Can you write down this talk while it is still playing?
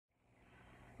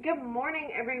Good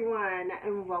morning, everyone,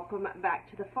 and welcome back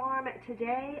to the farm.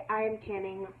 Today, I am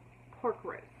canning pork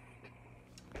roast.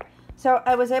 So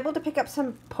I was able to pick up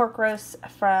some pork roast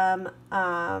from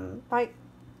my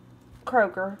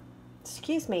Kroger.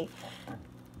 Excuse me.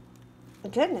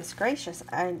 Goodness gracious,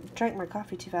 I drank my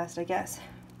coffee too fast, I guess.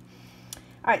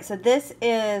 Alright, so this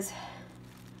is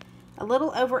a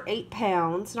little over 8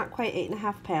 pounds, not quite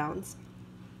 8.5 pounds.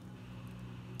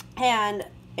 And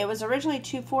it was originally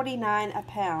 $2.49 a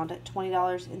pound at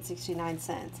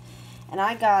 $20.69. And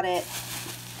I got it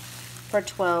for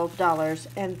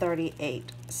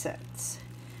 $12.38.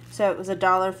 So it was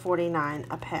 $1.49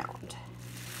 a pound,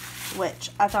 which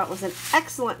I thought was an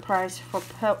excellent price for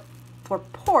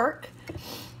pork.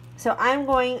 So I'm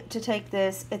going to take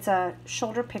this. It's a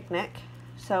shoulder picnic.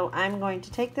 So I'm going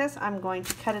to take this. I'm going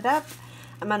to cut it up.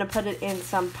 I'm going to put it in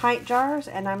some pint jars,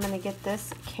 and I'm going to get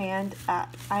this canned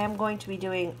up. I am going to be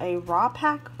doing a raw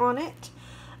pack on it.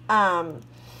 I've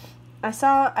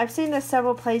seen this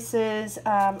several places.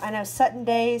 I know Sutton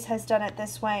Days has done it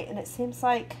this way, and it seems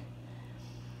like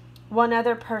one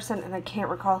other person, and I can't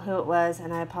recall who it was,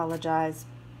 and I apologize,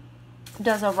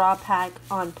 does a raw pack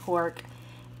on pork.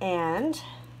 And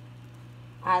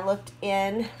I looked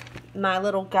in my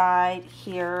little guide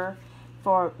here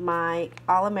for my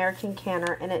All-American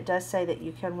canner, and it does say that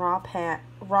you can raw pack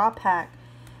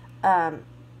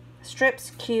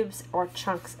strips, cubes, or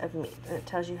chunks of meat, and it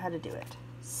tells you how to do it.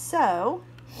 So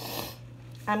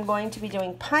I'm going to be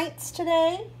doing pints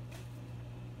today.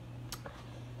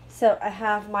 So I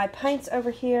have my pints over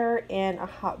here in a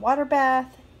hot water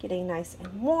bath, getting nice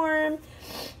and warm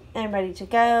and ready to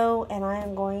go, and I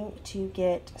am going to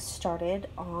get started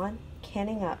on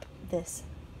canning up this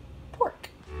pork.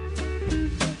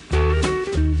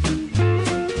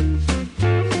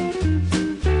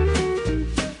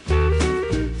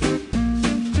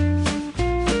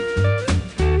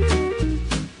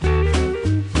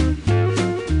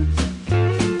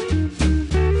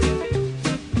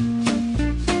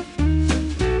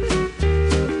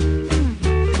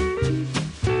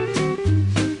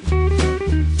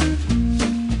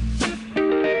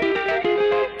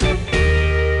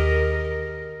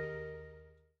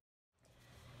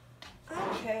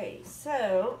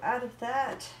 So out of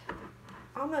that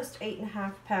almost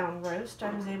 8.5 pound roast,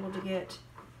 I was able to get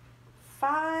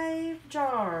 5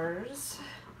 jars,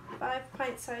 5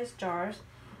 pint-sized jars.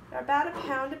 They're about a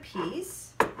pound a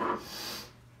piece.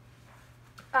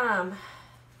 And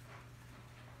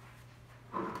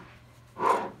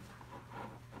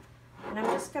I'm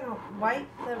just gonna wipe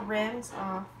the rims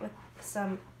off with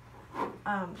some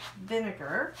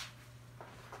vinegar.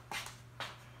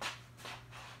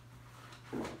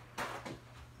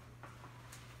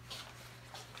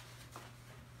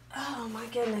 Oh my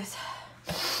goodness.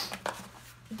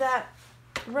 That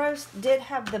roast did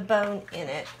have the bone in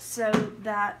it, so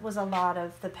that was a lot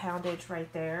of the poundage right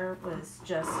there, was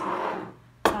just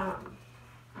the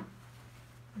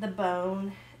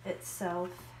bone itself.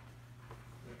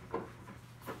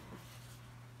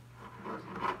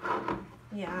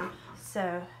 Yeah,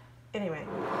 so anyway,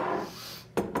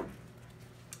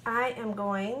 I am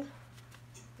going,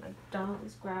 my dog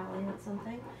is growling at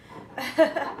something.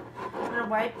 I'm going to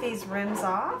wipe these rims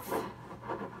off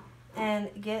and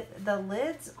get the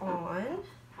lids on,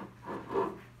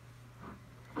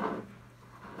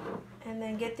 and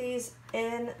then get these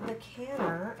in the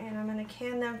canner, and I'm going to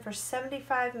can them for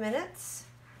 75 minutes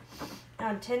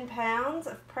on 10 pounds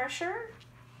of pressure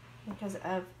because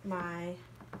of my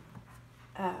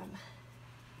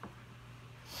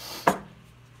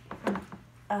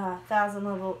 1,000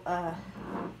 level.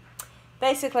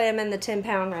 Basically, I'm in the 10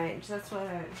 pound range. That's what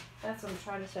I'm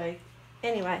trying to say.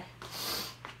 Anyway,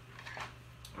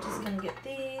 just gonna get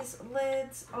these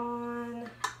lids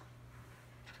on.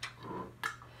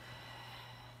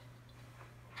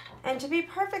 And to be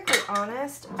perfectly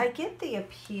honest, I get the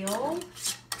appeal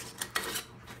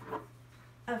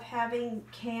of having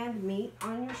canned meat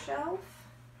on your shelf.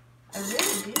 I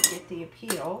really do get the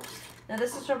appeal. Now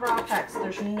this is a raw pack, so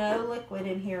there's no liquid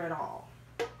in here at all.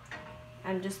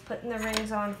 I'm just putting the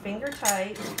rings on finger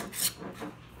tight.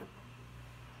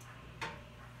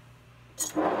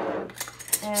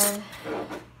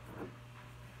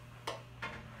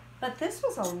 But this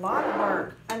was a lot of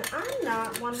work, and I'm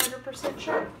not 100%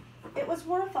 sure it was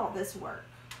worth all this work.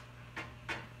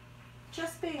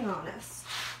 Just being honest.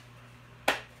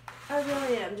 I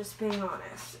really am just being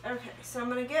honest. Okay, so I'm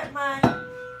gonna get my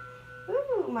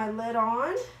lid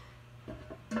on.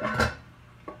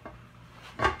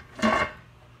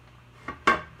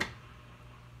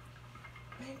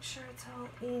 Make sure it's all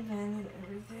even and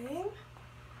everything.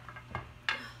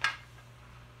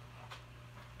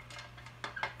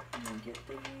 and get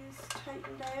these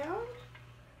tightened down.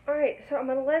 Alright, so I'm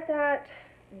going to let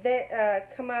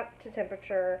that come up to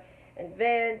temperature and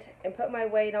vent and put my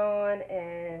weight on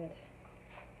and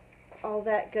all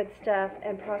that good stuff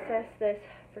and process this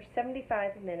for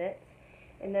 75 minutes.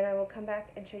 And then I will come back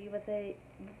and show you what the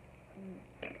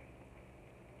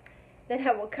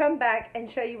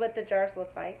jars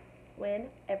look like when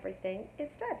everything is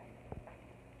done.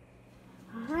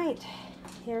 Alright,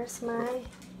 here's my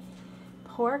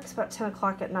pork. It's about 10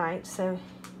 o'clock at night, so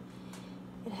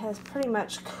it has pretty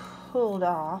much cooled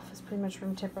off. It's pretty much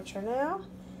room temperature now,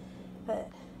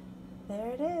 but there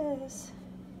it is,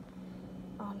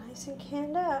 all nice and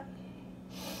canned up.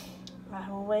 I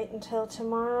will wait until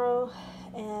tomorrow,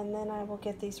 and then I will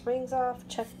get these rings off,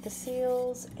 check the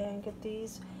seals, and get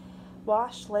these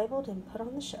washed, labeled, and put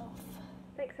on the shelf.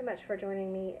 Thanks so much for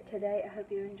joining me today. I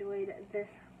hope you enjoyed this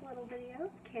little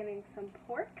video, canning some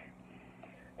pork.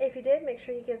 If you did, make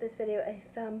sure you give this video a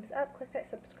thumbs up. Click that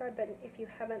subscribe button if you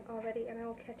haven't already, and I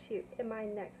will catch you in my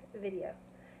next video.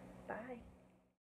 Bye.